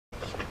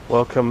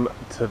Welcome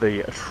to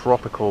the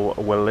tropical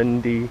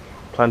Walindi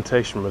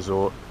Plantation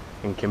Resort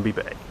in Kimbe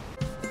Bay.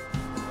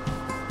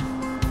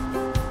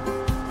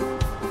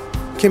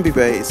 Kimbe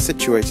Bay is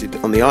situated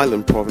on the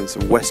island province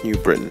of West New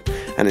Britain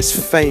and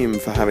is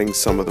famed for having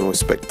some of the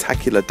most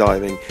spectacular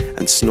diving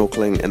and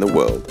snorkelling in the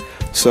world.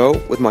 So,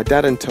 with my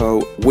dad in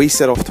tow, we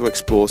set off to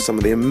explore some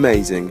of the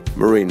amazing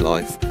marine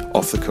life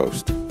off the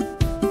coast.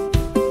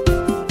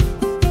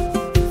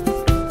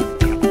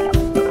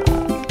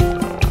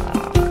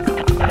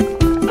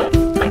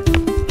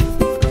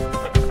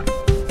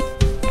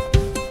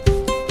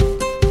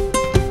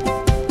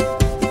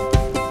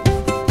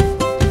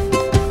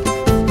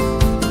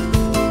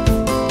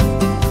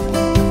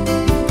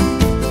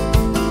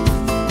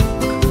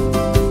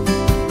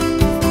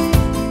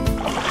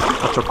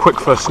 After a quick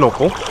first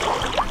snorkel,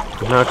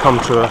 we've now come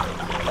to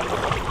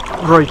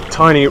a very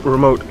tiny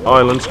remote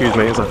island, excuse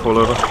me as I fall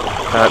over,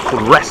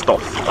 called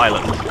Restoff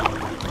Island.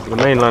 So the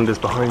mainland is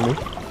behind me,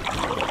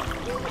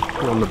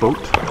 on the boat,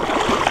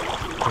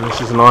 and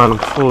this is an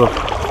island full of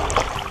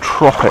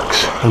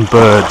tropics and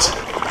birds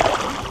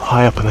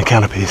high up in the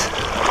canopies.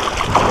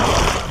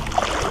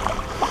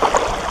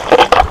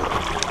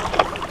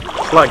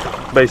 It's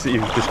like basically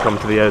you've just come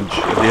to the edge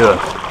of the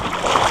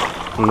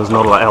earth and there's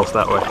not a lot else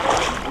that way.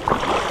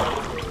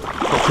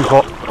 Not too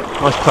hot,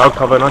 nice cloud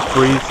cover, nice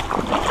breeze.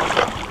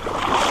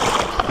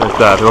 There's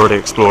Dad already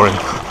exploring.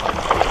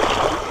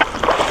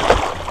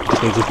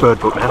 Just needs his bird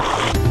book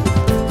now.